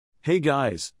Hey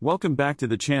guys, welcome back to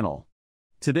the channel.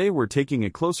 Today we're taking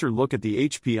a closer look at the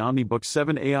HP OmniBook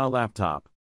 7 AI laptop.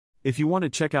 If you want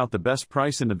to check out the best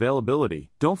price and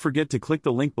availability, don't forget to click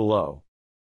the link below.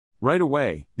 Right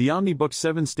away, the OmniBook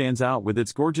 7 stands out with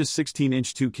its gorgeous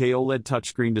 16-inch 2K OLED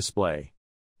touchscreen display.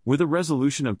 With a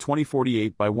resolution of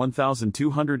 2048 by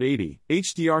 1280,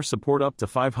 HDR support up to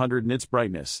 500 nits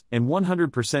brightness, and 100%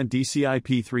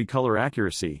 DCI-P3 color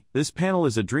accuracy, this panel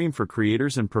is a dream for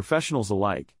creators and professionals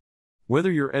alike.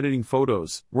 Whether you're editing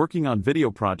photos, working on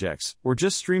video projects, or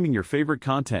just streaming your favorite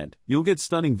content, you'll get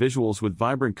stunning visuals with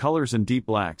vibrant colors and deep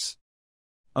blacks.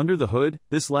 Under the hood,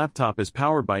 this laptop is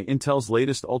powered by Intel's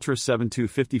latest Ultra 7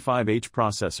 255H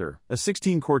processor, a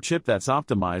 16-core chip that's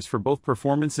optimized for both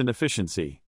performance and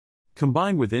efficiency.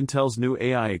 Combined with Intel's new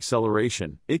AI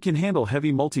acceleration, it can handle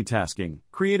heavy multitasking,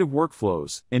 creative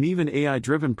workflows, and even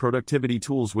AI-driven productivity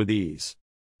tools with ease.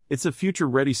 It's a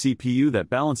future-ready CPU that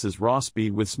balances raw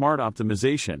speed with smart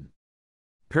optimization.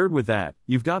 Paired with that,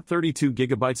 you've got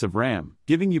 32GB of RAM,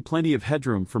 giving you plenty of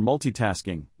headroom for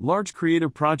multitasking, large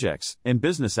creative projects, and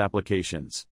business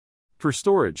applications. For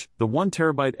storage, the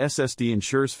 1TB SSD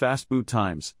ensures fast boot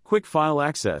times, quick file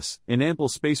access, and ample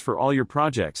space for all your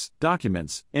projects,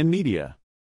 documents, and media.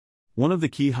 One of the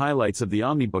key highlights of the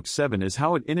OmniBook 7 is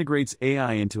how it integrates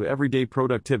AI into everyday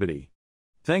productivity.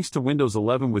 Thanks to Windows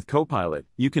 11 with Copilot,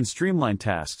 you can streamline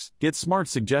tasks, get smart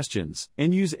suggestions,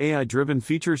 and use AI-driven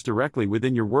features directly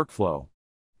within your workflow.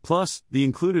 Plus, the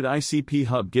included ICP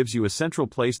Hub gives you a central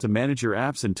place to manage your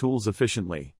apps and tools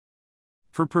efficiently.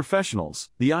 For professionals,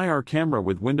 the IR camera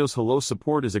with Windows Hello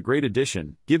support is a great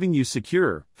addition, giving you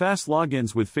secure, fast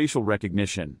logins with facial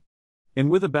recognition.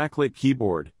 And with a backlit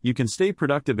keyboard, you can stay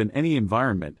productive in any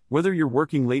environment, whether you're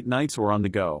working late nights or on the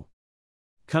go.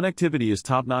 Connectivity is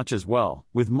top-notch as well,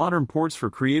 with modern ports for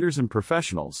creators and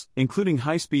professionals, including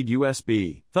high-speed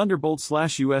USB,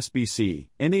 Thunderbolt/USB-C,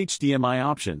 and HDMI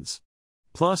options.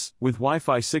 Plus, with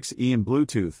Wi-Fi 6E and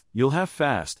Bluetooth, you'll have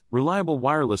fast, reliable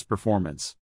wireless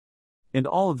performance. And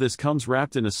all of this comes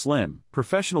wrapped in a slim,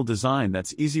 professional design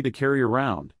that's easy to carry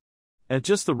around. At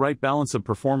just the right balance of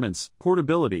performance,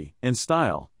 portability, and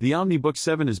style, the OmniBook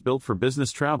 7 is built for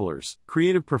business travelers,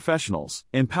 creative professionals,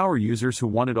 and power users who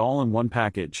want it all in one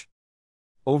package.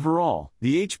 Overall,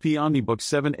 the HP OmniBook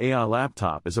 7 AI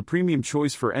laptop is a premium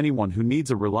choice for anyone who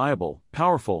needs a reliable,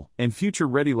 powerful, and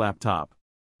future-ready laptop.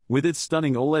 With its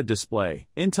stunning OLED display,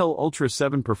 Intel Ultra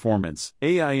 7 performance,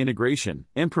 AI integration,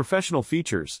 and professional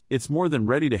features, it's more than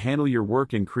ready to handle your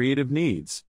work and creative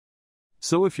needs.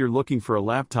 So if you're looking for a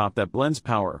laptop that blends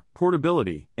power,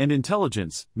 portability, and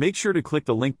intelligence, make sure to click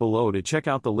the link below to check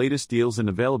out the latest deals and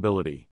availability.